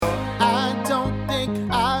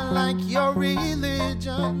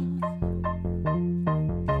decision.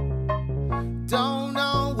 Don't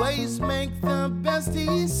always make the best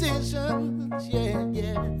decisions. Yeah,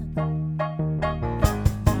 yeah.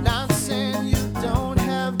 Not saying you don't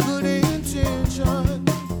have good intentions.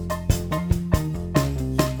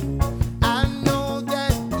 I know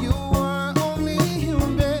that you are only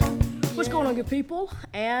human. What's going on, good people?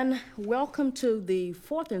 And welcome to the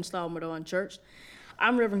fourth installment on Church.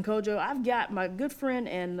 I'm Reverend Kojo. I've got my good friend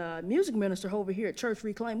and music minister over here at Church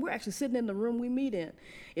Reclaim. We're actually sitting in the room we meet in.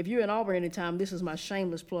 If you're in Auburn anytime, this is my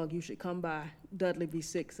shameless plug. You should come by Dudley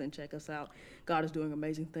V6 and check us out. God is doing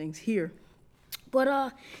amazing things here.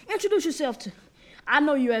 But introduce yourself to, I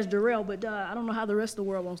know you as Darrell, but I don't know how the rest of the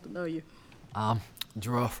world wants to know you.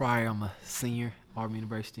 Jarrell Fryer. I'm a senior, Auburn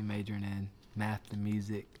University, majoring in math and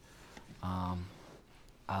music.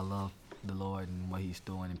 I love the Lord and what He's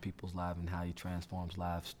doing in people's lives and how He transforms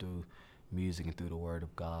lives through music and through the Word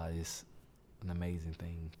of God. It's an amazing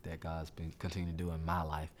thing that God's been continuing to do in my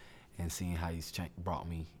life, and seeing how He's brought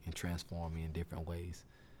me and transformed me in different ways.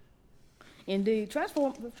 Indeed,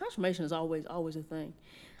 transformation is always a thing,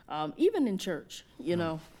 even in church. You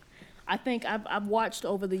know, I think I've watched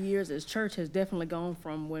over the years as church has definitely gone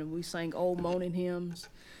from when we sang old moaning hymns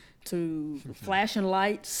to flashing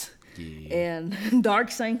lights. Yeah. And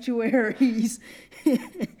dark sanctuaries.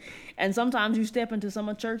 And sometimes you step into some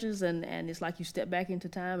of churches and it's like you step back into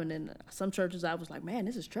time, and then some churches I was like, man,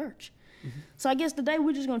 this is church. Mm-hmm. So I guess today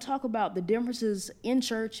we're just going to talk about the differences in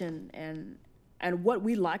church and what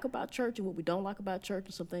we like about church and what we don't like about church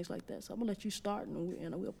and some things like that. So I'm going to let you start,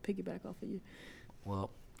 and we'll piggyback off of you.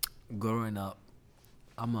 Well, growing up,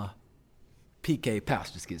 I'm a PK,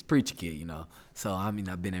 pastor's kids, preacher kid, you know. So, I mean,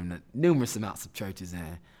 I've been in numerous amounts of churches,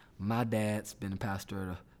 and my dad's been a pastor at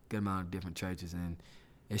a good amount of different churches, and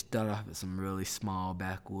it started off at some really small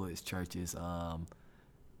backwoods churches.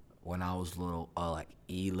 When I was little, like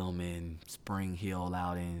Elam and Spring Hill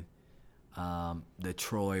out in the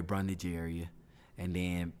Troy, Brundage area, and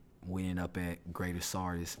then we ended up at Greater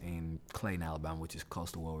Sardis in Clayton, Alabama, which is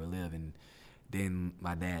close to where we live. And then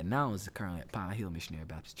my dad now is currently at Pine Hill Missionary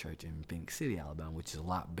Baptist Church in Phoenix City, Alabama, which is a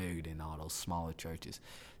lot bigger than all those smaller churches.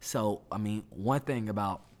 So, I mean, one thing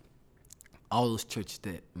about all those churches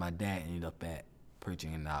that my dad ended up at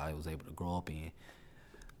preaching and I was able to grow up in,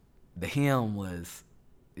 the hymn was,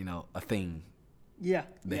 you know, a thing. Yeah.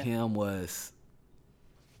 The hymn was,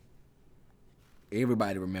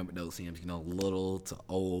 everybody remembered those hymns, you know, little to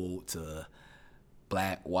old to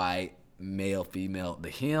black, white, male, female. The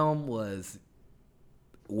hymn was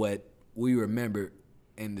what we remembered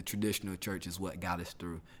in the traditional church is what got us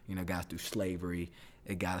through. You know, got us through slavery.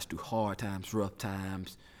 It got us through hard times, rough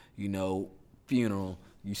times, you know, funeral.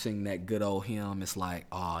 You sing that good old hymn, it's like,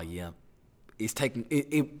 oh yeah,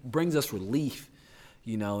 it brings us relief,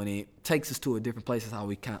 you know, and it takes us to a different place. That's how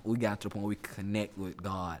we got to the point where we connect with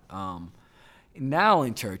God. Now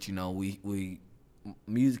in church, you know, we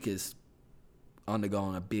music is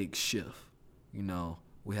undergoing a big shift. You know,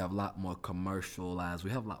 we have a lot more commercialized.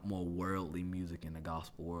 We have a lot more worldly music in the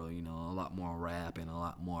gospel world. You know, a lot more rap and a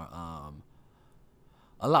lot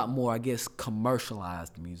more, I guess,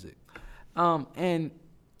 commercialized music. And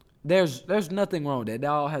there's nothing wrong with that. That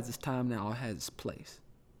all has its time. That all has its place.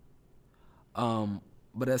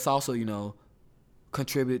 But it's also, you know,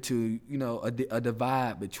 contribute to, you know, a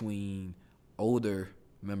divide between older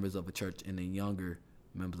members of a church and the younger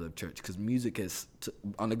members of the church, because music has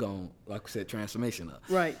undergone, like I said, transformation.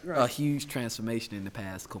 Right. A huge transformation in the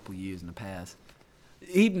past couple of years. In the past,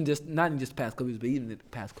 even just not in just the past couple of years, but even in the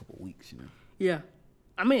past couple of weeks. You know. Yeah.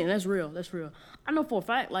 I mean, that's real. I know for a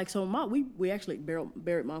fact, like, so we actually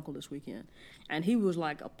buried my uncle this weekend, and he was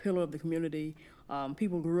like a pillar of the community.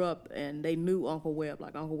 People grew up and they knew Uncle Webb.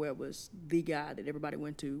 Like, Uncle Webb was the guy that everybody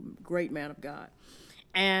went to, great man of God.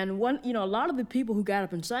 And a lot of the people who got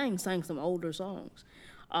up and sang some older songs.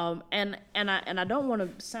 And I don't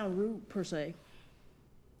want to sound rude per se,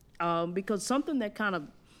 because something that kind of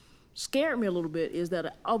scared me a little bit is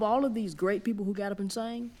that of all of these great people who got up and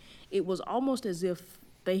sang, it was almost as if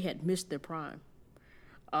they had missed their prime.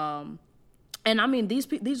 And I mean, these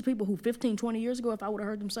are people who 15, 20 years ago, if I would have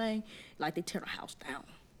heard them sing, like, they tear the house down.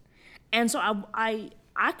 And so I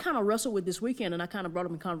kind of wrestled with this weekend, and I kind of brought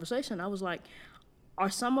them in conversation. I was like,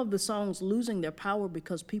 are some of the songs losing their power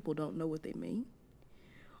because people don't know what they mean?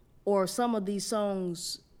 Or are some of these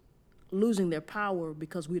songs losing their power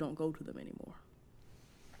because we don't go to them anymore?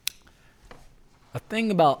 A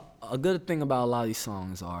good thing about a lot of these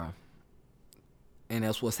songs are, and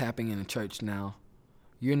that's what's happening in the church now,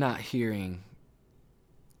 you're not hearing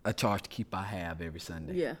a charge to keep I have every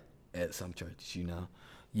Sunday. Yeah. At some churches, you know.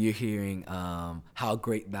 You're hearing how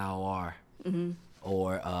great thou art. Mm-hmm.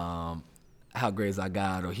 or How Great Is Our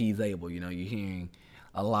God, or He's Able. You know, you're hearing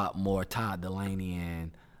a lot more Todd Dulaney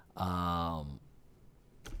and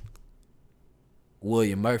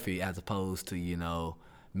William Murphy as opposed to, you know,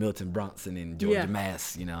 Milton Brunson and Georgia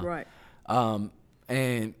Mass, you know. Right.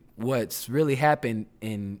 And what's really happened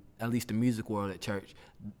in at least the music world at church,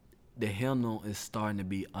 the hymnal is starting to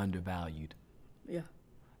be undervalued. Yeah.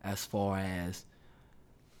 As far as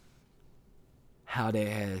how there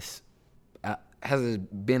has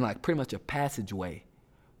it been like pretty much a passageway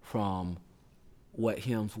from what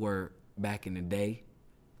hymns were back in the day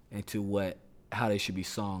into how they should be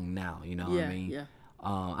sung now. You know what I mean? Yeah.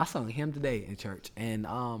 I sung a hymn today in church, and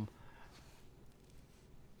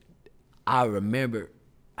I remember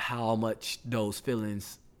how much those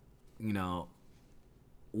feelings, you know,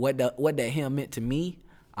 what that hymn meant to me,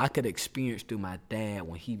 I could experience through my dad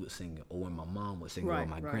when he would sing it, or when my mom would sing it, or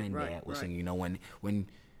my granddad would sing it. You know, when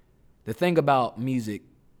the thing about music,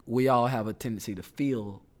 we all have a tendency to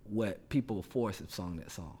feel what people before us have sung that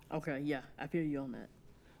song. Okay, yeah, I feel you on that.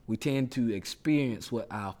 We tend to experience what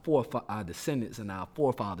our descendants and our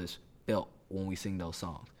forefathers felt when we sing those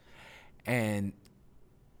songs. And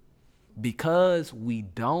because we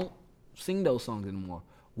don't sing those songs anymore,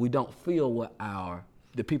 we don't feel what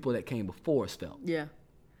the people that came before us felt. Yeah.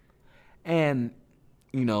 And,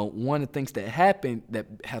 you know, one of the things that happened that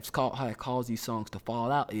has caused these songs to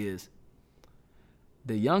fall out is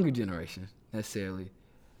the younger generation, necessarily,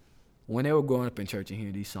 when they were growing up in church and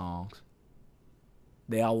hearing these songs,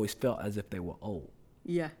 they always felt as if they were old.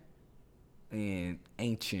 Yeah. And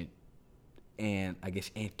ancient and, I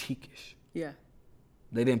guess, antiquish. Yeah.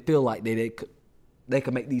 They didn't feel like they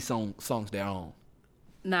could make these songs their own.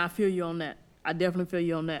 Nah, I feel you on that. I definitely feel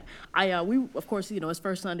you on that. We of course, you know, it's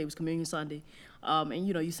first Sunday, it was Communion Sunday, and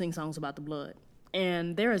you know, you sing songs about the blood.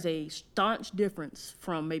 And there is a staunch difference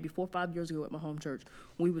from maybe 4 or 5 years ago at my home church.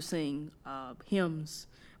 We would sing hymns,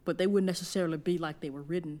 but they wouldn't necessarily be like they were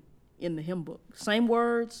written in the hymn book. Same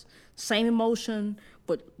words, same emotion,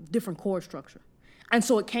 but different chord structure. And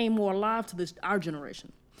so it came more alive to our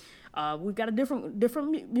generation. We've got a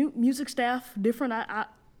different music staff, different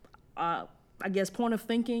I guess point of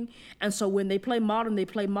thinking. And so when they play modern,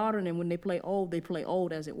 and when they play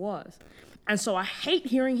old as it was. And so I hate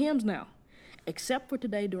hearing hymns now, except for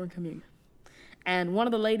today during communion. And one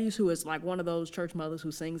of the ladies who is like one of those church mothers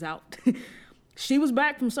who sings out, she was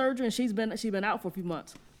back from surgery and she's been out for a few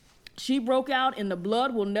months. She broke out in The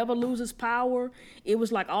Blood Will Never Lose Its Power. It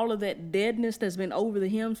was like all of that deadness that's been over the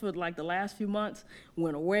hymns for like the last few months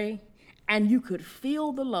went away. And you could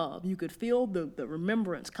feel the love. You could feel the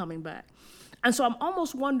remembrance coming back. And so I'm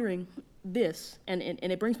almost wondering this, and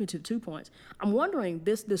it brings me to 2 points. I'm wondering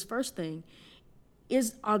this first thing,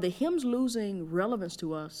 are the hymns losing relevance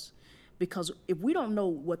to us? Because if we don't know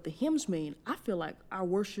what the hymns mean, I feel like our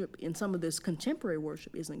worship in some of this contemporary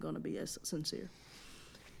worship isn't going to be as sincere.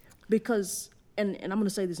 Because, and I'm going to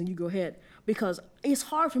say this and you go ahead, because it's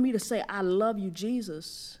hard for me to say I love you,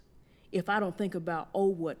 Jesus, if I don't think about,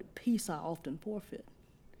 what peace I often forfeit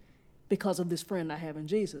because of this friend I have in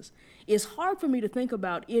Jesus. It's hard for me to think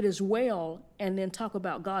about it as well and then talk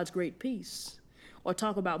about God's great peace or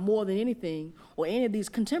talk about More Than Anything or any of these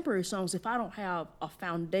contemporary songs if I don't have a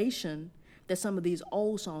foundation that some of these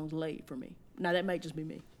old songs laid for me. Now, that may just be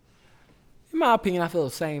me. In my opinion, I feel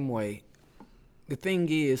the same way. The thing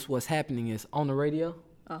is, what's happening is on the radio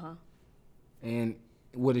and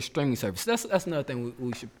with a streaming service. That's another thing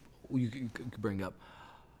we could bring up.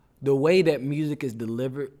 The way that music is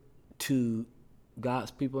delivered to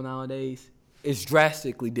God's people nowadays is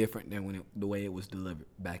drastically different than the way it was delivered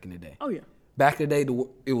back in the day. Oh, yeah. Back in the day,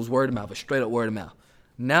 it was word of mouth, a straight up word of mouth.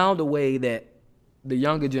 Now, the way that the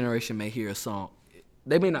younger generation may hear a song,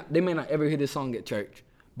 they may not ever hear this song at church,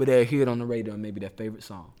 but they'll hear it on the radio and maybe their favorite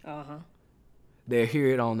song. They'll hear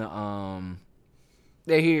it on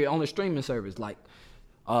the streaming service like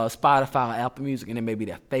Spotify, Apple Music, and it may be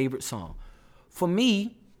their favorite song. For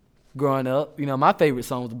me, growing up, you know, my favorite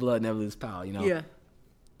song was "The Blood Never Loses Power." You know, Yeah.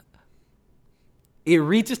 It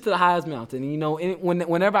reaches to the highest mountain. You know, and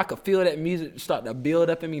whenever I could feel that music start to build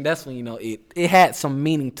up in me, that's when, you know, it had some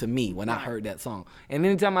meaning to me when I heard that song. And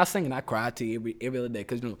anytime I sing it, I cry to it every other day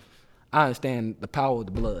because, you know, I understand the power of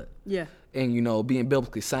the blood. Yeah. And, you know, being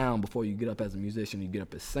biblically sound before you get up as a musician, you get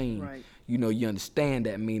up and sing. Right. You know, you understand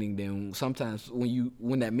that meaning. Then sometimes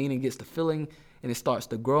when that meaning gets to filling and it starts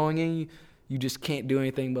to growing in you, you just can't do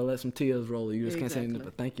anything but let some tears roll. You just can't say anything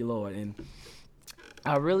but thank you, Lord. And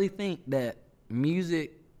I really think that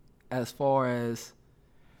music, as far as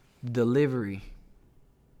delivery,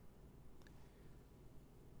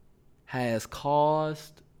 has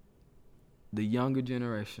caused the younger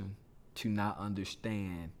generation to not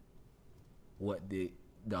understand what the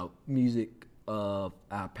music of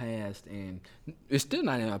our past, and it's still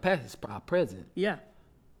not in our past, it's our present, Yeah,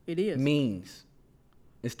 it is. means.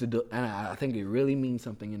 And I think it really means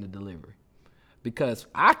something in the delivery. Because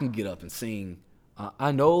I can get up and sing,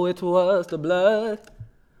 I know it was the blood,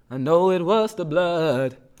 I know it was the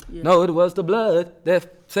blood, Yeah. no, it was the blood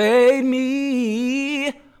that saved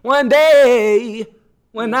me one day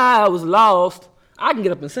when I was lost. I can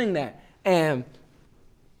get up and sing that, and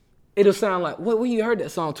it'll sound like, when you heard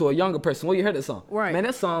that song to a younger person, when you heard that song, Right. man,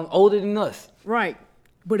 that song older than us. Right.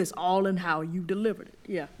 But it's all in how you delivered it.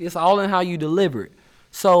 Yeah. It's all in how you deliver it.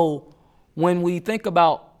 So when we think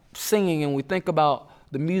about singing and we think about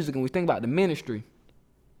the music and we think about the ministry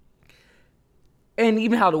and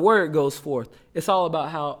even how the word goes forth, it's all about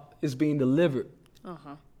how it's being delivered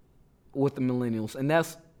Uh-huh. with the millennials. And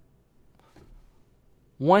that's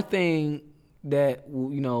one thing that,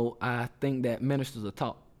 I think that ministers are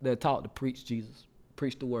taught. They're taught to preach Jesus,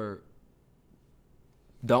 preach the word.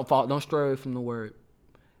 Don't stray away from the word.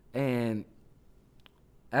 And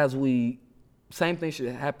same thing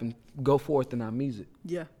should happen, go forth in our music.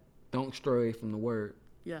 Yeah. Don't stray away from the word.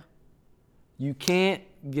 Yeah. You can't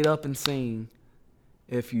get up and sing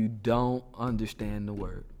if you don't understand the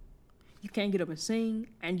word. You can't get up and sing,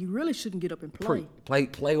 and you really shouldn't get up and play.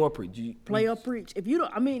 Play or preach. Play or preach. If you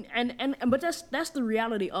don't, but that's the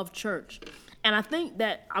reality of church. And I think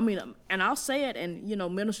that, and I'll say it, and,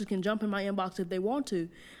 ministers can jump in my inbox if they want to,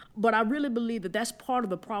 but I really believe that that's part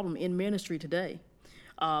of the problem in ministry today.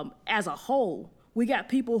 As a whole, we got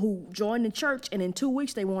people who join the church, and in 2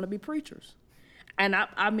 weeks they want to be preachers. And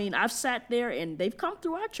I've sat there, and they've come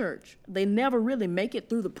through our church. They never really make it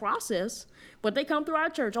through the process, but they come through our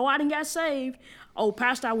church. Oh, I didn't get saved. Oh,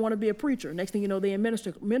 pastor, I want to be a preacher. Next thing you know, they're in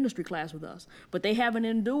ministry class with us. But they haven't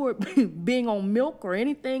endured being on milk or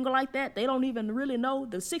anything like that. They don't even really know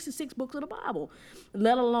the 66 books of the Bible,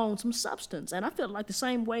 let alone some substance. And I feel like the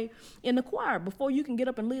same way in the choir. Before you can get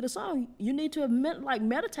up and lead a song, you need to have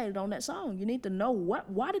meditated on that song. You need to know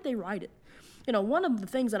why did they write it. One of the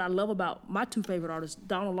things that I love about my two favorite artists,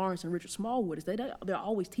 Donald Lawrence and Richard Smallwood, is they're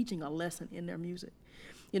always teaching a lesson in their music.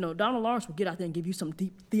 Donald Lawrence will get out there and give you some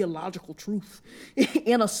deep theological truth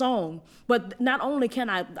in a song. But not only can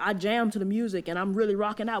I jam to the music and I'm really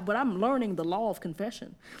rocking out, but I'm learning the law of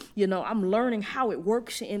confession. I'm learning how it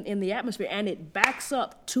works in the atmosphere, and it backs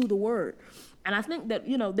up to the word. And I think that,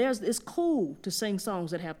 it's cool to sing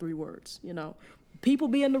songs that have 3 words, People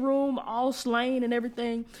be in the room, all slain and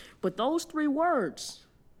everything. But those 3 words,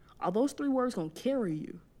 are those 3 words going to carry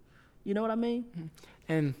you? You know what I mean?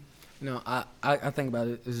 And, I think about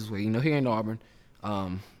it this way. Here in Auburn,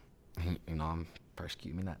 I'm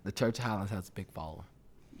persecute me not. The Church of Highlands has a big following.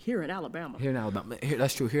 Here in Alabama.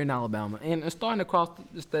 That's true. Here in Alabama. And it's starting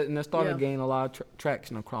to gain a lot of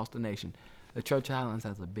traction across the nation. The Church of Highlands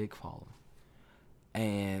has a big following.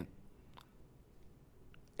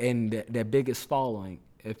 And their biggest following,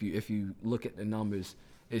 if you look at the numbers,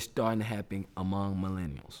 is starting to happen among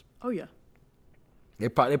millennials. Oh, yeah. They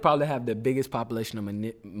probably have the biggest population of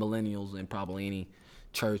millennials in probably any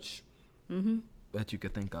church that you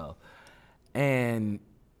could think of. And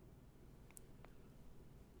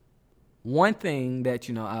one thing that,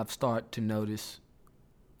 I've started to notice,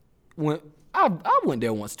 when I went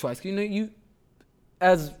there once or twice,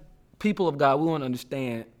 as people of God, we want to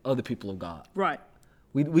understand other people of God. Right.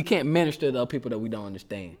 We can't minister to other people that we don't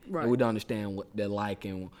understand. Right. And we don't understand what they're like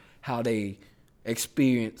and how they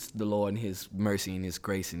experience the Lord and His mercy and His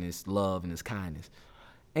grace and His love and His kindness.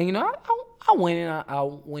 And I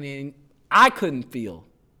went in. I couldn't feel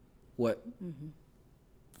what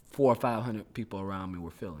 400 or 500 people around me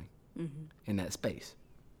were feeling in that space.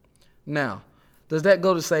 Now, does that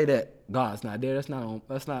go to say that God's not there? That's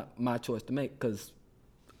not my choice to make, because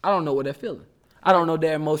I don't know what they're feeling. I don't know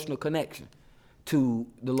their emotional connection to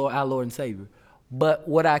the Lord, our Lord and Savior. But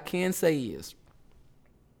what I can say is,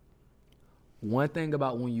 one thing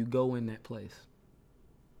about when you go in that place,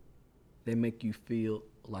 they make you feel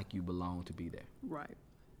like you belong to be there. Right.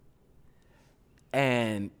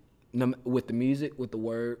 And with the music, with the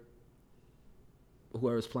word,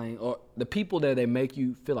 whoever's playing, or the people there, they make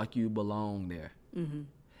you feel like you belong there. Mm-hmm.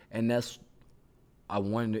 And that's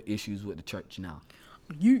one of the issues with the church now.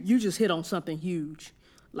 You just hit on something huge.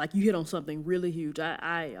 Like, you hit on something really huge.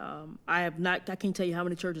 I can't tell you how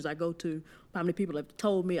many churches I go to, how many people have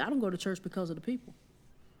told me I don't go to church because of the people.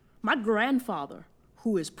 My grandfather,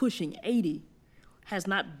 who is pushing 80, has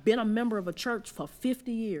not been a member of a church for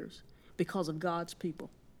 50 years because of God's people.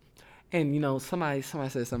 And, somebody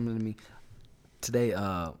said something to me today.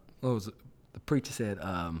 What was it? The preacher said,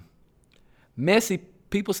 messy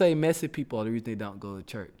people say messy people are the reason they don't go to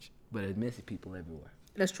church, but there's messy people everywhere.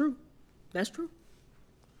 That's true. That's true.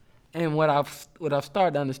 And what I've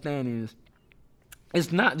started to understand is,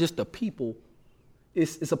 it's not just the people.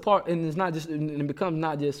 It's a part, and it's not just, and it becomes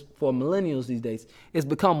not just for millennials these days. It's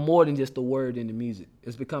become more than just the word and the music.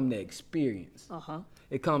 It's become the experience.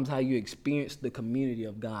 It comes how you experience the community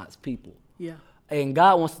of God's people. Yeah. And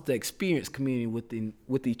God wants us to experience community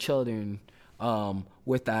with each other and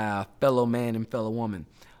with our fellow man and fellow woman.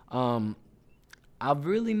 I've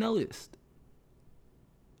really noticed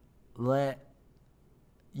that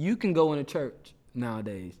you can go into church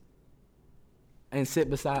nowadays and sit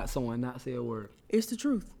beside someone and not say a word. It's the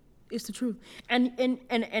truth. It's the truth. And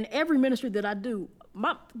every ministry that I do,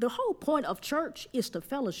 the whole point of church is to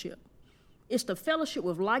fellowship. It's to fellowship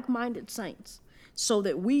with like-minded saints, so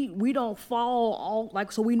that we don't fall all,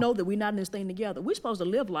 so we know that we're not in this thing together. We're supposed to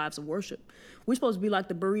live lives of worship. We're supposed to be like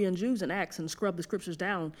the Berean Jews in Acts and scrub the scriptures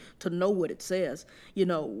down to know what it says.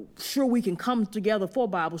 Sure, we can come together for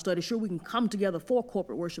Bible study. Sure, we can come together for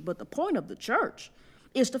corporate worship. But the point of the church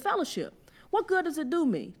is to fellowship. What good does it do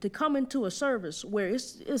me to come into a service where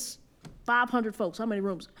it's 500 folks? How many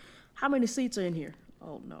rooms? How many seats are in here?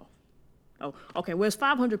 Oh, no. Oh, okay. Well, it's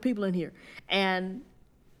 500 people in here. And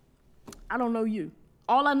I don't know you.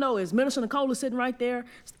 All I know is Minister Nicole is sitting right there,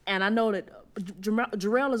 and I know that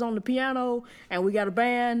Jarrell is on the piano, and we got a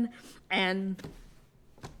band, and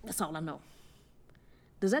that's all I know.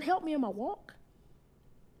 Does that help me in my walk?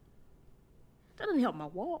 That doesn't help my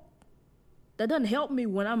walk. That doesn't help me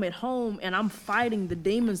when I'm at home and I'm fighting the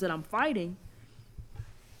demons that I'm fighting.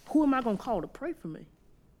 Who am I going to call to pray for me?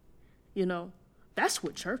 That's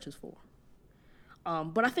what church is for.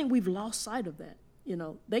 But I think we've lost sight of that.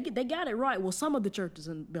 They got it right. Well, some of the churches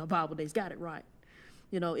in the Bible days got it right.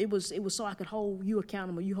 It was so I could hold you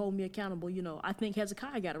accountable, you hold me accountable. I think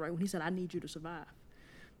Hezekiah got it right when he said, I need you to survive.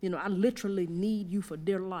 I literally need you for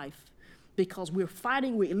dear life, because we're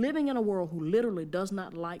living in a world who literally does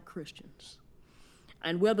not like Christians.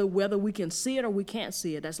 And whether we can see it or we can't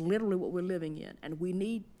see it, that's literally what we're living in. And we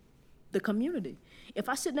need the community. If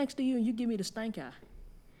I sit next to you and you give me the stink eye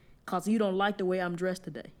because you don't like the way I'm dressed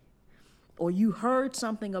today, or you heard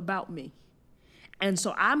something about me, and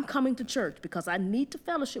so I'm coming to church because I need to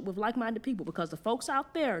fellowship with like-minded people because the folks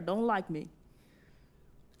out there don't like me,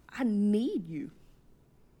 I need you.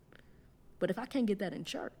 But if I can't get that in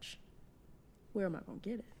church, where am I going to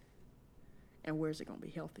get it? And where is it going to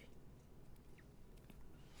be healthy?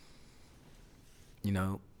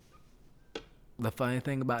 The funny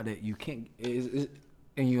thing about that, you can't,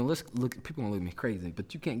 and look, people gonna look at me crazy,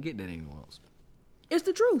 but you can't get that anywhere else. It's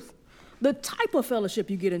the truth. The type of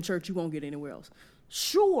fellowship you get in church, you won't get anywhere else.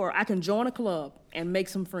 Sure, I can join a club and make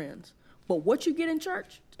some friends, but what you get in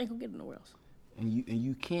church, ain't gonna get anywhere else. And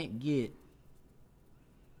you can't get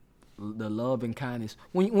the love and kindness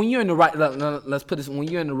when you're in the right. Let's put this: when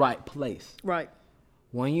you're in the right place, right?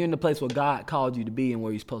 When you're in the place where God called you to be and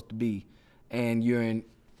where you're supposed to be, and you're in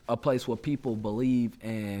a place where people believe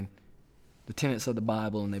in the tenets of the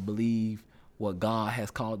Bible, and they believe what God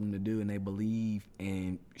has called them to do, and they believe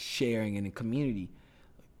in sharing in the community,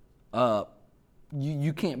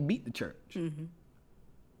 you can't beat the church. Mm-hmm.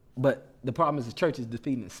 But the problem is the church is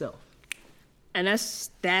defeating itself. And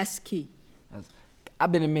that's key.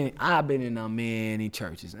 I've been in many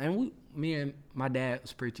churches, and me and my dad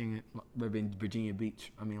was preaching in Virginia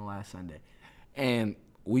Beach. Last Sunday, and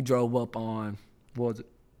we drove up on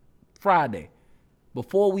Friday.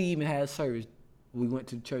 Before we even had service, we went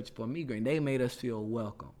to the church for a meet and they made us feel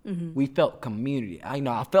welcome. Mm-hmm. We felt community. I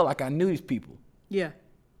felt like I knew these people. Yeah.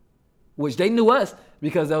 Which they knew us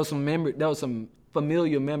because there was some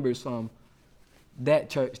familiar members from that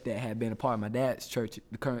church that had been a part of my dad's church,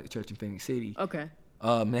 the current church in Phoenix City. Okay.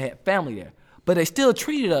 They had family there. But they still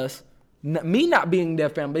treated us, me not being their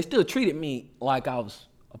family, they still treated me like I was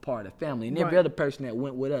a part of the family. And every other person that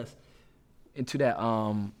went with us into that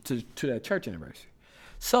to that church anniversary.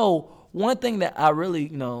 So one thing that I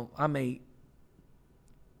really,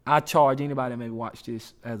 I charge anybody that may watch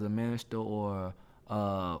this as a minister or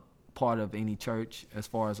part of any church, as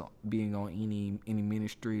far as being on any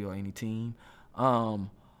ministry or any team,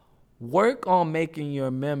 work on making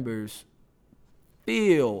your members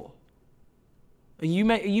feel. And you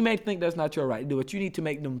may think that's not your right to do it. You need to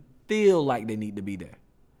make them feel like they need to be there.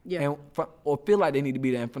 Yeah. Or feel like they need to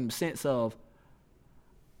be there, and from the sense of,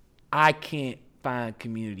 I can't find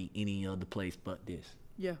community any other place but this.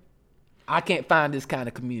 Yeah. I can't find this kind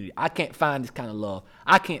of community. I can't find this kind of love.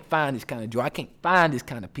 I can't find this kind of joy. I can't find this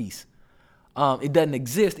kind of peace. It doesn't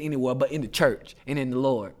exist anywhere but in the church and in the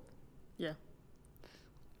Lord. Yeah.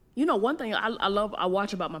 You know, one thing I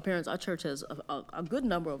watch about my parents, our church has a good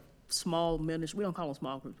number of small ministries. We don't call them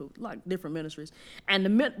small groups, but like different ministries. And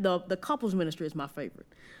the couples ministry is my favorite.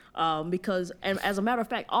 Because, and as a matter of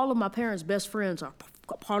fact, all of my parents' best friends are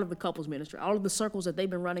part of the couples ministry. All of the circles that they've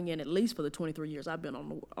been running in, at least for the 23 years I've been on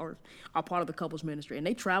the earth, are part of the couples ministry. And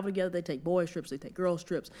they travel together. They take boys trips. They take girls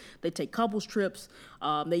trips. They take couples trips.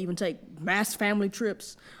 They even take mass family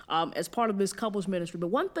trips as part of this couples ministry. But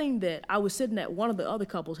one thing that I was sitting at one of the other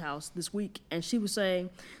couples' house this week, and she was saying,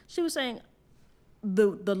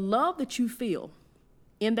 the love that you feel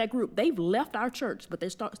in that group, they've left our church, but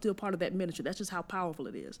they're still part of that ministry. That's just how powerful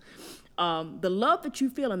it is. The love that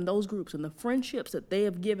you feel in those groups and the friendships that they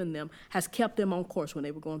have given them has kept them on course when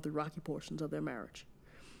they were going through rocky portions of their marriage.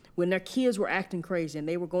 When their kids were acting crazy and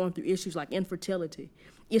they were going through issues like infertility,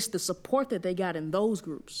 it's the support that they got in those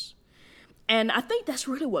groups. And I think that's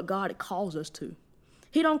really what God calls us to.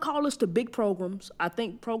 He don't call us to big programs. I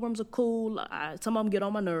think programs are cool. Some of them get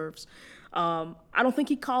on my nerves. I don't think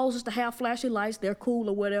he calls us to have flashy lights, they're cool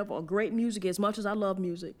or whatever, or great music as much as I love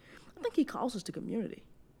music. I think he calls us to community.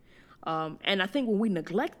 And I think when we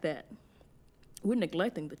neglect that, we're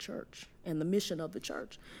neglecting the church and the mission of the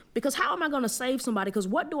church. Because how am I going to save somebody? Because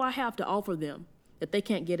what do I have to offer them that they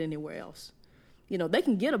can't get anywhere else? You know, they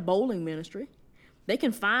can get a bowling ministry. They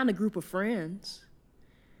can find a group of friends.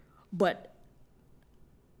 But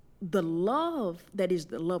the love that is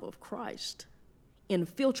the love of Christ,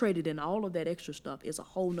 infiltrated in all of that extra stuff, is a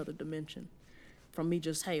whole nother dimension from me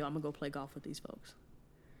just, hey, I'm going to go play golf with these folks.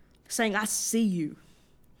 Saying, I see you.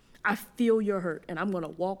 I feel your hurt, and I'm going to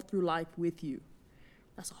walk through life with you.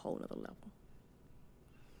 That's a whole nother level.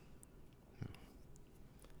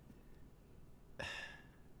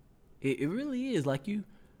 It really is. Like, you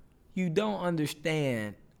don't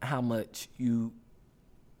understand how much you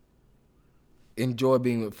enjoy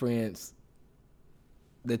being with friends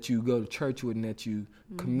that you go to church with and that you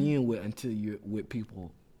commune with until you're with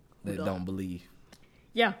people that don't believe.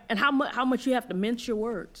 Yeah, and how much you have to mince your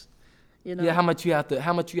words. You know? Yeah, how much you have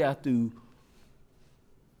to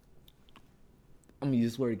let me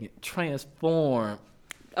use this word again, transform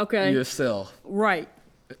yourself. Right.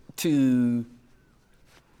 To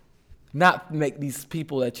not make these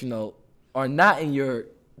people that you know are not in your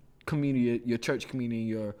community, your church community,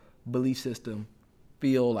 your belief system,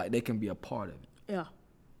 feel like they can be a part of it. Yeah.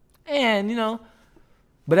 And, you know,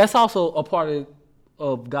 but that's also a part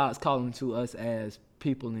of God's calling to us as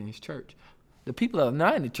people in his church. The people that are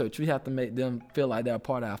not in the church, we have to make them feel like they're a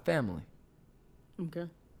part of our family. Okay.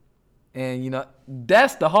 And, you know,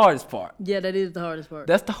 that's the hardest part. Yeah, that is the hardest part.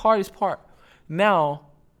 That's the hardest part. Now,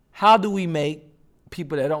 how do we make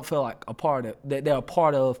people that don't feel like that they're a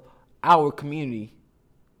part of our community,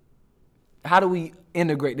 how do we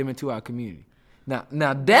integrate them into our community?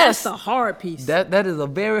 Now that's the hard piece. That is a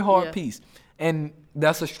very hard piece. And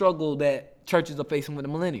that's a struggle that churches are facing with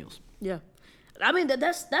the millennials. Yeah. I mean,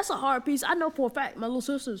 that's a hard piece. I know for a fact my little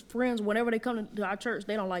sister's friends, whenever they come to our church,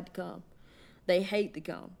 they don't like to come. They hate to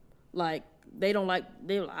come. Like, I don't like,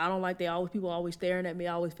 people always staring at me,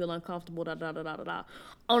 I always feel uncomfortable, da-da-da-da-da-da.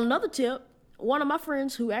 On another tip, one of my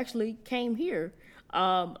friends who actually came here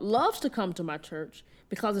loves to come to my church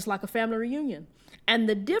because it's like a family reunion. And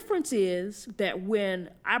the difference is that when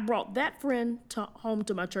I brought that friend home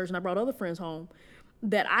to my church and I brought other friends home,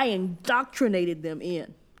 that I indoctrinated them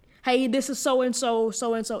in. Hey, this is so-and-so,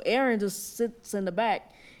 so-and-so. Aaron just sits in the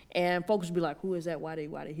back and folks will be like, who is that? Why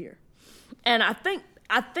they here? And I think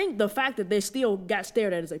the fact that they still got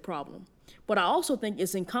stared at is a problem. But I also think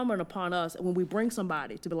it's incumbent upon us when we bring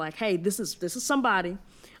somebody to be like, hey, this is somebody.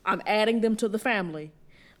 I'm adding them to the family.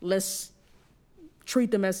 Let's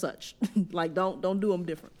treat them as such. Like, don't do them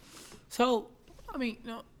different. So, I mean, you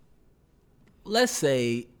know, let's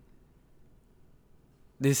say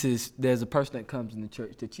there's a person that comes in the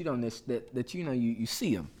church that you don't that you know you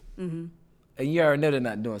see them, and you already know they're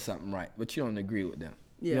not doing something right, but you don't agree with them.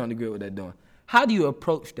 Yeah. You don't agree with what they're doing. How do you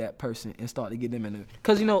approach that person and start to get them in the?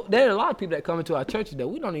 Because you know there are a lot of people that come into our churches that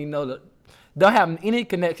we don't even know that don't have any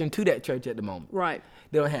connection to that church at the moment. Right.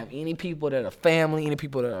 They don't have any people that are family, any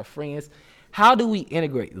people that are friends. How do we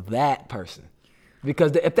integrate that person?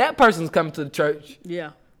 Because if that person's coming to the church,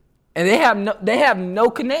 yeah, and they have no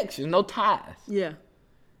connection, no ties, yeah.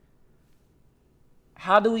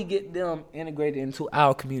 How do we get them integrated into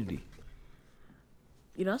our community?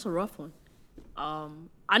 You know, that's a rough one.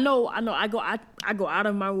 I know. I go out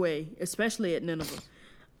of my way, especially at Nineveh.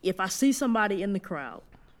 If I see somebody in the crowd,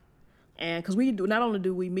 and because not only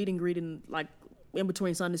do we meet and greet like in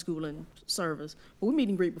between Sunday school and service, but we meet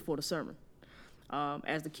and greet before the sermon,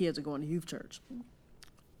 as the kids are going to youth church.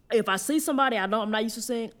 If I see somebody I'm not used to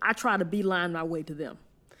seeing, I try to beeline my way to them.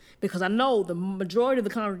 because I know the majority of the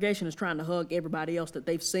congregation is trying to hug everybody else that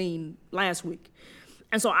they've seen last week.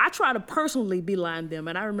 And so I try to personally beeline them.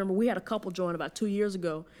 And I remember we had a couple join about 2 years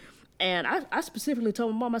ago, and I specifically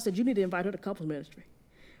told my mom, I said, you need to invite her to couples ministry.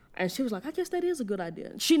 And she was like, I guess that is a good idea.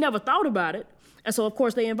 And she never thought about it. And so, of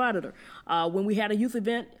course, they invited her. When we had a youth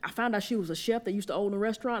event, I found out she was a chef that used to own a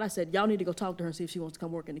restaurant. I said, y'all need to go talk to her and see if she wants to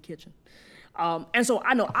come work in the kitchen. And so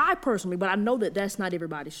I know I personally, but I know that that's not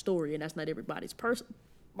everybody's story and that's not everybody's person.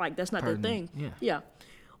 Like, that's not their thing. Yeah.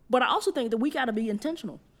 But I also think that we got to be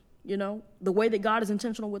intentional. You know, the way that God is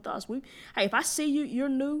intentional with us. Hey, if I see you're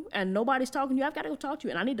new and nobody's talking to you, I've got to go talk to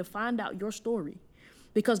you. And I need to find out your story.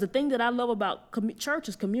 Because the thing that I love about church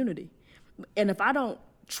is community. And if I don't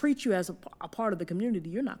treat you as a part of the community,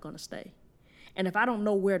 you're not going to stay. And if I don't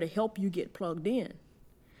know where to help you get plugged in,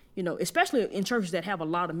 you know, especially in churches that have a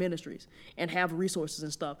lot of ministries and have resources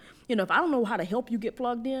and stuff, you know, if I don't know how to help you get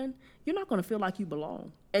plugged in, you're not going to feel like you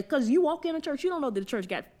belong. Because you walk in a church, you don't know that the church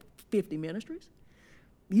got 50 ministries.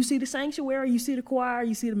 You see the sanctuary, you see the choir,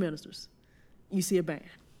 you see the ministers, you see a band.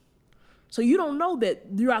 So you don't know that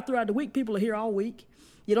throughout the week, people are here all week.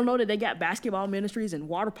 You don't know that they got basketball ministries and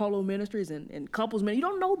water polo ministries and couples ministries. You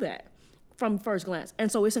don't know that from first glance. And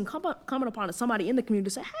so it's incumbent upon somebody in the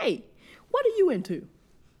community to say, hey, what are you into?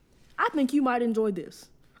 I think you might enjoy this.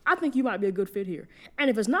 I think you might be a good fit here. And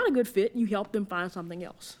if it's not a good fit, you help them find something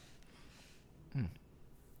else.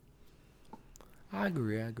 I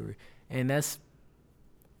agree. And that's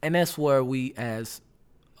where we, as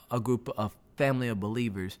a group of family of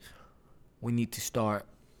believers, we need to start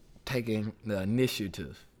taking the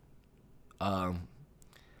initiative. Time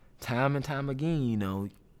and time again, you know,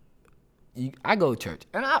 I go to church,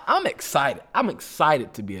 and I'm excited. I'm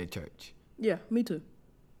excited to be at church. Yeah, me too.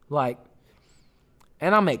 And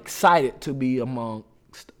I'm excited to be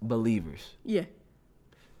amongst believers. Yeah.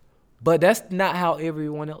 But that's not how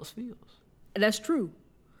everyone else feels. And that's true.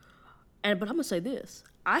 But I'm going to say this.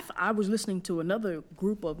 I was listening to another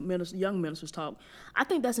group of young ministers talk. I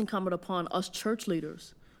think that's incumbent upon us church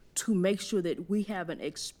leaders to make sure that we have an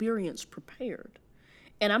experience prepared.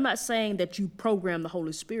 And I'm not saying that you program the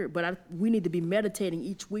Holy Spirit, but we need to be meditating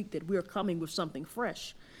each week that we're coming with something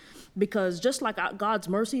fresh. Because just like God's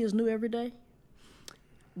mercy is new every day,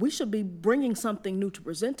 we should be bringing something new to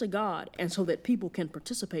present to God and so that people can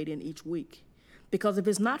participate in each week. Because if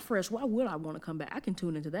it's not fresh, why would I want to come back? I can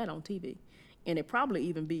tune into that on TV, and it probably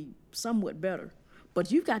even be somewhat better.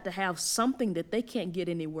 But you've got to have something that they can't get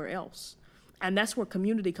anywhere else. And that's where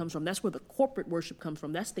community comes from. That's where the corporate worship comes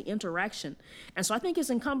from. That's the interaction. And so I think it's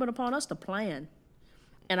incumbent upon us to plan.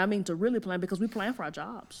 And I mean to really plan, because we plan for our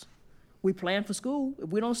jobs. We plan for school. If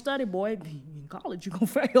we don't study, boy, in college, you're going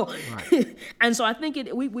to fail. Right. And so I think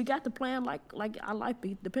we got to plan like our life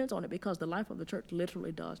depends on it, because the life of the church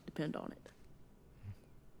literally does depend on it.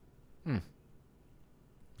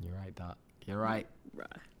 You're right, Doc. You're right. Right.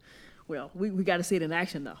 Well, we got to see it in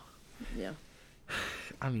action, though. Yeah.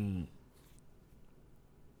 I mean,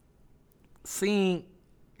 seeing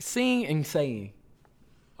and saying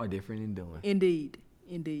are different than doing. Indeed.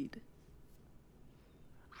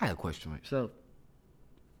 I have a question. So,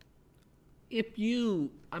 if you're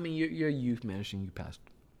a youth minister and you pastor,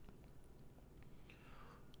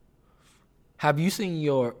 have you seen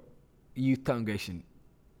your youth congregation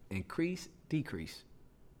increase, decrease?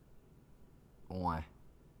 1,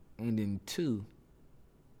 and then 2,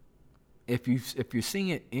 if you're seeing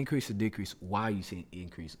it increase or decrease, why are you seeing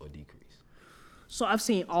increase or decrease? So I've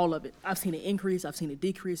seen all of it. I've seen it increase. I've seen it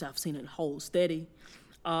decrease. I've seen it hold steady.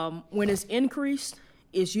 When it's increased,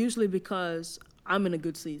 it's usually because I'm in a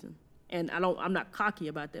good season, and I'm not cocky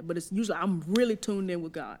about that. But it's usually I'm really tuned in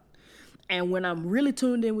with God, and when I'm really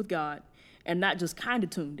tuned in with God, and not just kind of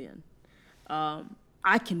tuned in,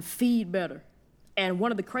 I can feed better. And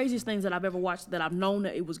one of the craziest things that I've ever watched, that I've known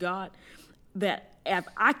that it was God, that if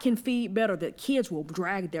I can feed better, that kids will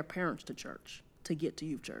drag their parents to church to get to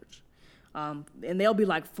youth church. And they'll be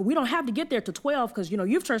like, we don't have to get there to 12 because,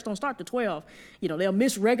 youth church don't start to 12. They'll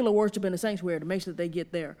miss regular worship in the sanctuary to make sure that they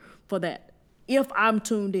get there for that, if I'm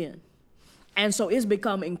tuned in. And so it's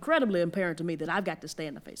become incredibly apparent to me that I've got to stay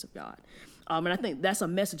in the face of God. And I think that's a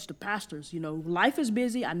message to pastors. Life is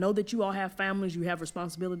busy. I know that you all have families, you have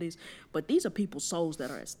responsibilities, but these are people's souls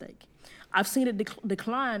that are at stake. I've seen it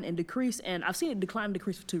decline and decrease, and I've seen it decline and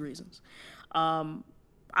decrease for 2 reasons.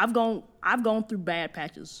 I've gone through bad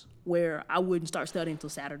patches where I wouldn't start studying until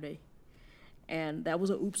Saturday, and that was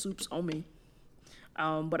a oops on me.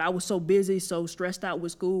 But I was so busy, so stressed out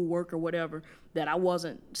with school, work, or whatever, that I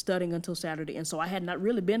wasn't studying until Saturday. And so I had not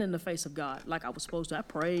really been in the face of God like I was supposed to. I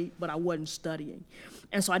prayed, but I wasn't studying.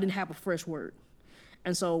 And so I didn't have a fresh word.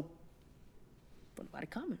 And so, nobody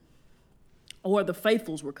coming. or the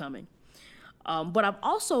faithfuls were coming. But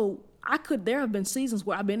there have been seasons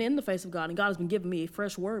where I've been in the face of God and God has been giving me a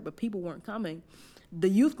fresh word, but people weren't coming. The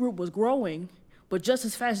youth group was growing, but just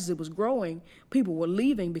as fast as it was growing, people were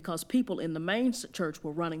leaving because people in the main church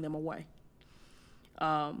were running them away.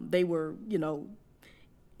 They were,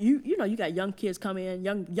 you got young kids coming in,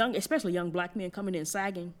 young, especially young black men coming in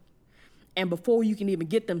sagging. And before you can even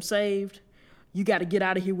get them saved, you got to get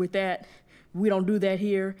out of here with that. We don't do that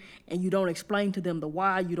here. And you don't explain to them the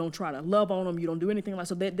why. You don't try to love on them. You don't do anything like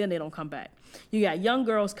so. Then they don't come back. You got young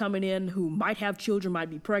girls coming in who might have children, might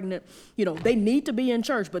be pregnant. They need to be in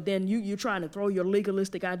church, but then you're trying to throw your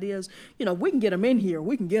legalistic ideas. We can get them in here.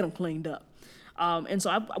 We can get them cleaned up. And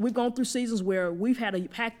so we've gone through seasons where we've had a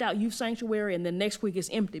packed out youth sanctuary, and then next week it's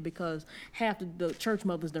empty because half the church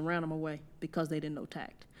mothers done ran them away because they didn't know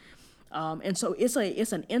tact. And so it's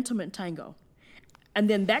an intimate tango. And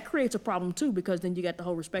then that creates a problem too, because then you got the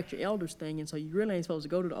whole respect your elders thing, and so you really ain't supposed to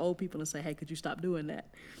go to the old people and say, "Hey, could you stop doing that?"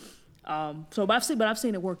 But I've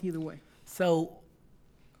seen it work either way. So,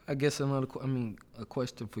 I guess a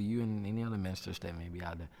question for you and any other ministers that may be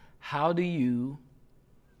out there: how do you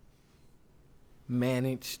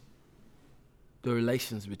manage the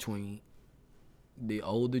relations between the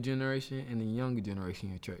older generation and the younger generation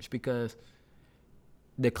in your church? Because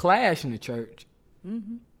the clash in the church,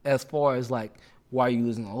 as far as like, why are you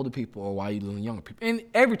losing older people or why are you losing younger people? And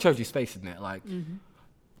every church is facing that. Like,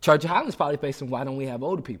 Church of Highlands probably facing, why don't we have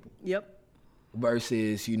older people? Yep.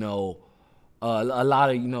 Versus, a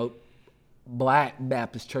lot of, Black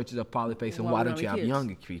Baptist churches are probably facing, why don't you have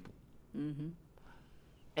younger people?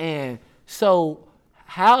 And so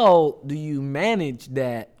how do you manage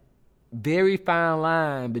that very fine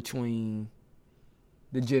line between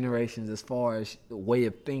the generations as far as the way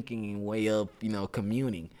of thinking and way of,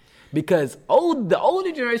 communing? Because the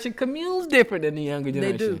older generation communes different than the younger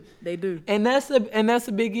generation. They do. And that's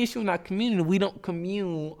a big issue in our community. We don't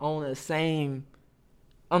commune on the same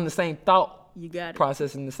thought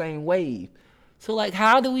process in the same wave. So like,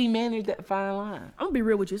 how do we manage that fine line? I'm gonna be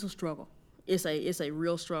real with you. It's a struggle. It's a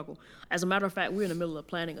real struggle. As a matter of fact, we're in the middle of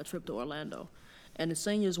planning a trip to Orlando, and the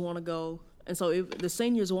seniors want to go. And so if the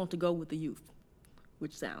seniors want to go with the youth,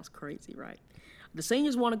 which sounds crazy, right? The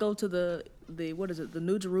seniors want to go to the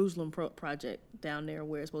New Jerusalem project down there,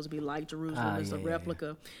 where it's supposed to be like Jerusalem. It's a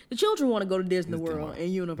replica. The children want to go to Disney World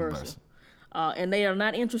and Universal. And they are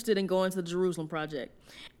not interested in going to the Jerusalem project.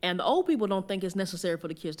 And the old people don't think it's necessary for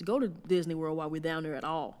the kids to go to Disney World while we're down there at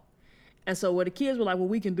all. And so where the kids were like, well,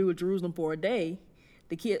 we can do a Jerusalem for a day,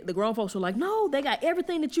 the grown folks were like, no, they got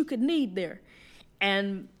everything that you could need there.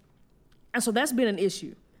 And so that's been an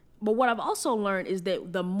issue. But what I've also learned is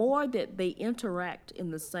that the more that they interact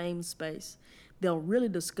in the same space, they'll really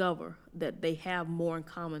discover that they have more in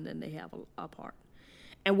common than they have apart.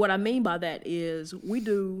 And what I mean by that is we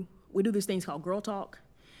do these things called Girl Talk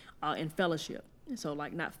and Fellowship. So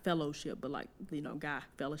like not fellowship, but like, guy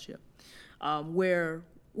fellowship, where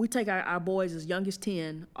we take our boys as young as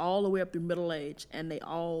 10 all the way up through middle age, and they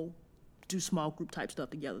all do small group type stuff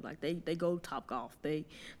together. Like they go Top Golf. They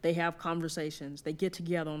have conversations. They get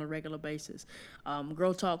together on a regular basis.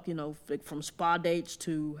 Girl Talk, from spa dates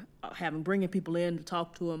to bringing people in to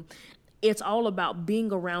talk to them. It's all about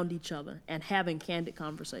being around each other and having candid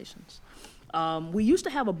conversations. We used to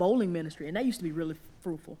have a bowling ministry, and that used to be really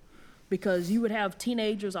fruitful, because you would have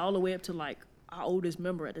teenagers all the way up to like our oldest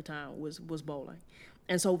member at the time was bowling.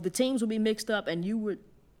 And so the teams would be mixed up, and we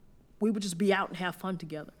would just be out and have fun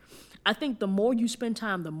together. I think the more you spend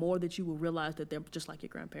time, the more that you will realize that they're just like your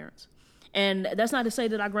grandparents. And that's not to say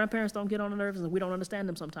that our grandparents don't get on the nerves and we don't understand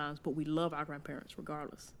them sometimes, but we love our grandparents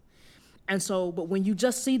regardless. And so, but when you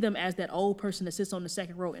just see them as that old person that sits on the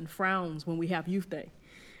second row and frowns when we have youth day,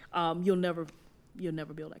 you'll never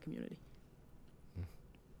build that community.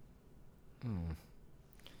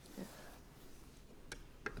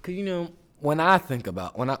 Because, when I think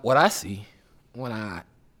about what I see when I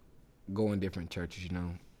go in different churches,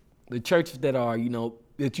 the churches that are,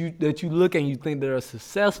 that you look and you think that are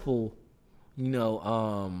successful,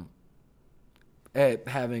 at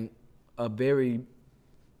having a very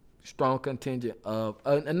strong contingent of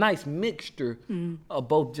a nice mixture of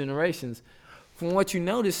both generations. From what you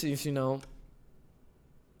notice is,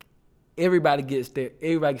 everybody gets the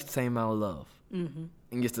same amount of love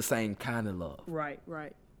and gets the same kind of love. Right.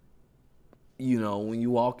 When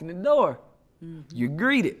you walk in the door, you're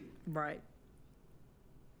greeted. Right.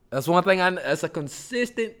 That's one thing. That's a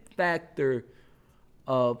consistent factor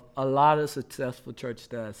of a lot of successful churches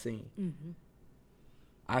that I've seen.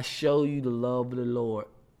 I show you the love of the Lord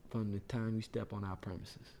from the time you step on our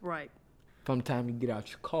premises. Right. From the time you get out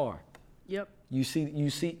your car. Yep. You see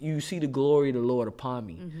the glory of the Lord upon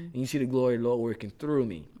me, and you see the glory of the Lord working through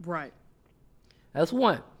me. Right. That's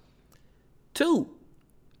one. Two,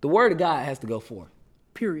 the word of God has to go forth.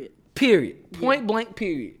 Period. Point blank.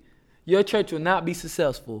 Period. Your church will not be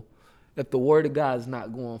successful if the word of God is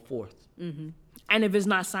not going forth. And if it's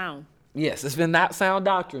not sound. Yes, it's been not sound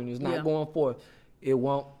doctrine. It's not Yeah. going forth.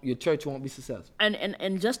 Your church won't be successful.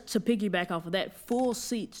 And just to piggyback off of that, full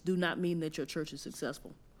seats do not mean that your church is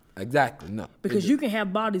successful. Exactly. No. Because you can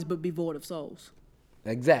have bodies but be void of souls.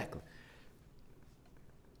 Exactly.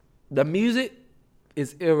 The music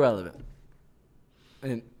is irrelevant.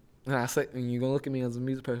 And I say, and you're going to look at me as a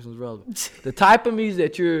music person, is relevant. The type of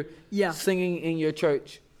music that you're singing in your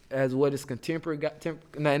church as what is contemporary,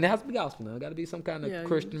 and it has to be gospel now. It got to be some kind of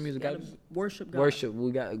Christian music. Gotta worship God. Worship.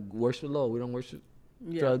 We got to worship the Lord. We don't worship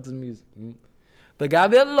drugs and music. But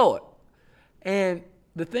God be the Lord. And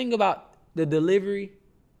the thing about the delivery,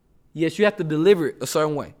 yes, you have to deliver it a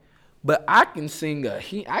certain way. But I can sing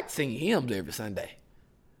hymns every Sunday.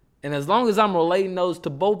 And as long as I'm relating those to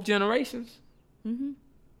both generations,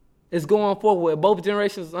 it's going forward where both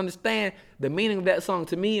generations understand the meaning of that song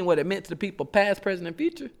to me and what it meant to the people past, present, and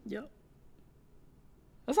future. Yep.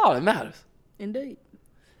 That's all that matters. Indeed.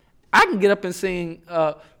 I can get up and sing,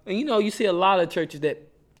 and you see a lot of churches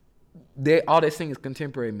that all they sing is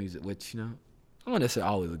contemporary music, which, I don't necessarily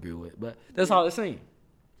always agree with, but that's all they sing.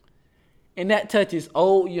 And that touches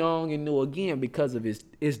old, young, and new again because of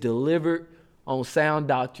it's delivered on sound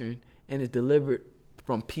doctrine, and it's delivered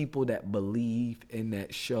from people that believe and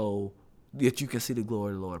that show that you can see the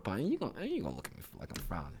glory of the Lord upon you. You gonna look at me like I'm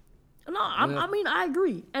frowning. No, I mean, I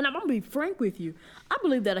agree. And I'm going to be frank with you. I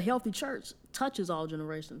believe that a healthy church touches all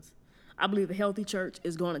generations. I believe a healthy church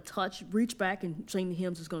is going to reach back and sing the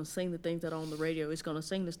hymns. It's going to sing the things that are on the radio. It's going to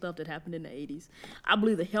sing the stuff that happened in the 80s. I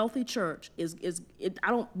believe the healthy church I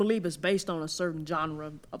don't believe it's based on a certain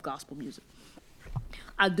genre of gospel music.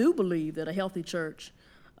 I do believe that a healthy church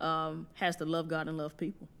has to love God and love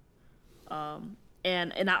people.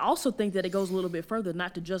 And I also think that it goes a little bit further,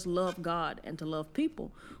 not to just love God and to love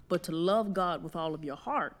people, but to love God with all of your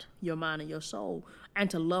heart, your mind, and your soul, and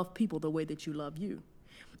to love people the way that you love you.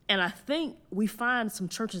 And I think we find some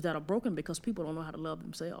churches that are broken because people don't know how to love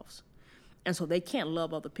themselves. And so they can't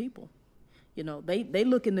love other people. They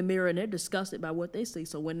look in the mirror and they're disgusted by what they see.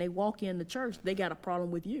 So when they walk in the church, they got a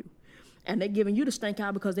problem with you. And they're giving you the stink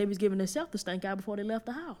eye because they was giving themselves the stink eye before they left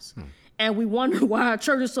the house. And we wonder why our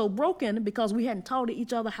church is so broken because we hadn't taught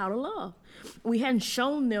each other how to love. We hadn't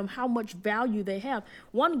shown them how much value they have.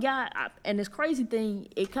 One guy, and this crazy thing,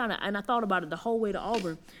 and I thought about it the whole way to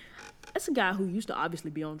Auburn. That's a guy who used to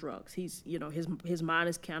obviously be on drugs. He's, his mind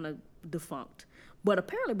is kind of defunct. But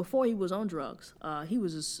apparently before he was on drugs, he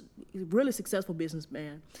was a really successful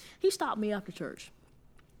businessman. He stopped me after church,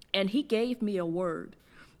 and he gave me a word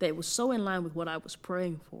that was so in line with what I was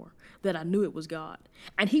praying for that I knew it was God.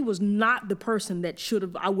 And he was not the person that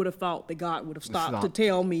I would have thought that God would have stopped to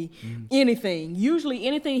tell me anything. Usually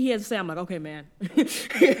anything he has to say, I'm like, okay, man,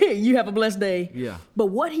 you have a blessed day. Yeah. But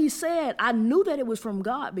what he said, I knew that it was from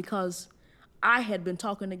God because I had been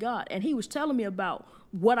talking to God. And he was telling me about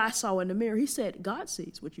what I saw in the mirror. He said, God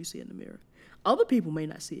sees what you see in the mirror. Other people may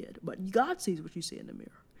not see it, but God sees what you see in the mirror.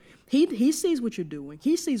 He sees what you're doing.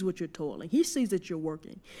 He sees what you're toiling. He sees that you're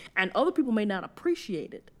working. And other people may not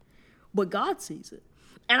appreciate it, but God sees it.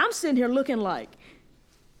 And I'm sitting here looking like,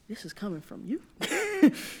 this is coming from you.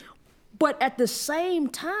 But at the same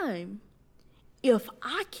time, if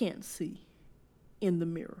I can't see in the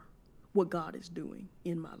mirror what God is doing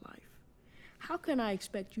in my life, how can I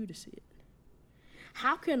expect you to see it?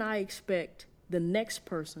 How can I expect the next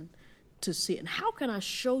person to see it? And how can I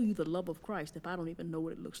show you the love of Christ if I don't even know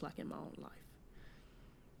what it looks like in my own life?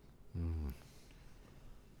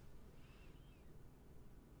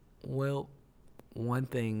 Well, one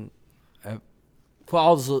thing, for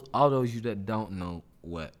all those you that don't know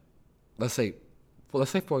what, let's say for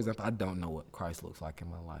example, I don't know what Christ looks like in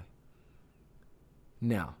my life.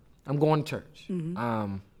 Now, I'm going to church.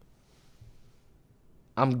 I'm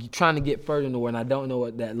trying to get further into where, and I don't know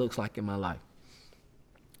what that looks like in my life.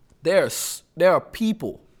 There are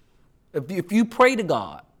people, if you pray to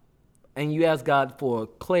God and you ask God for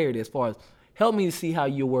clarity as far as help me to see how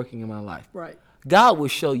you're working in my life. Right. God will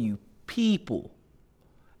show you people,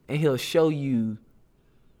 and he'll show you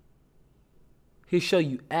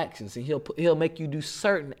actions, and he'll make you do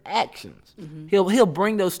certain actions. He'll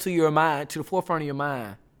bring those to your mind, to the forefront of your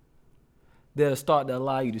mind, that'll start to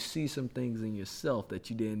allow you to see some things in yourself that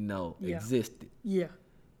you didn't know existed. Yeah.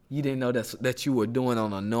 You didn't know that you were doing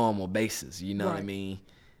on a normal basis. You know what I Right. mean?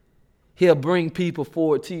 He'll bring people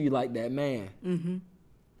forward to you like that man.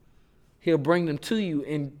 He'll bring them to you,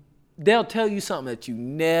 and they'll tell you something that you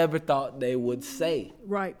never thought they would say.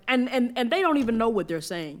 Right. And they don't even know what they're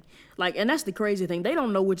saying. Like, and that's the crazy thing. They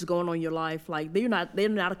don't know what's going on in your life. Like, they're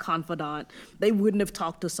not a confidant. They wouldn't have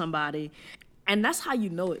talked to somebody. And that's how you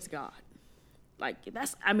know it's God. Like,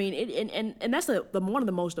 that's, I mean, and that's one of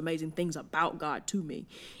the most amazing things about God to me,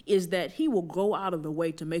 is that he will go out of the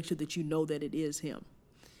way to make sure that you know that it is him.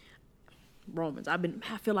 Romans. I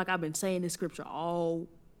feel like I've been saying this scripture all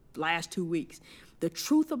last 2 weeks. The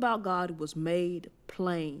truth about God was made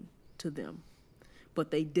plain to them,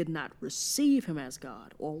 but they did not receive him as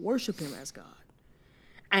God or worship him as God.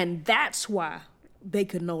 And that's why they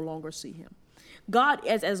could no longer see him. God,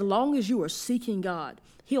 as long as you are seeking God,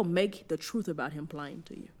 he'll make the truth about him plain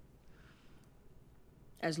to you.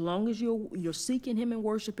 As long as you're seeking him and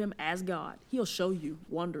worship him as God, he'll show you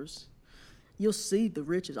wonders. You'll see the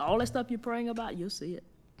riches. All that stuff you're praying about, you'll see it.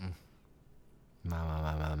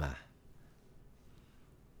 My.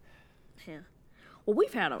 Yeah. Well,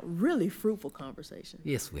 we've had a really fruitful conversation.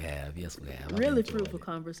 Yes, we have. I've Really enjoyed fruitful it.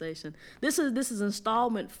 conversation. This is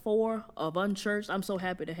installment 4 of Unchurched. I'm so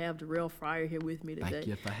happy to have Darrell Fryer here with me today. Thank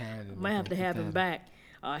you for having me. I might have to have him back.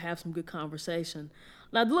 Have some good conversation.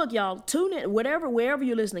 Now, look, y'all, tune in wherever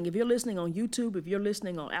you're listening. If you're listening on YouTube, if you're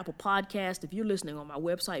listening on Apple Podcast, if you're listening on my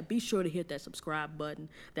website, be sure to hit that subscribe button.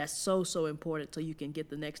 That's so important so you can get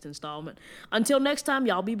the next installment. Until next time,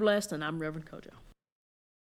 y'all be blessed, and I'm Reverend Kojo.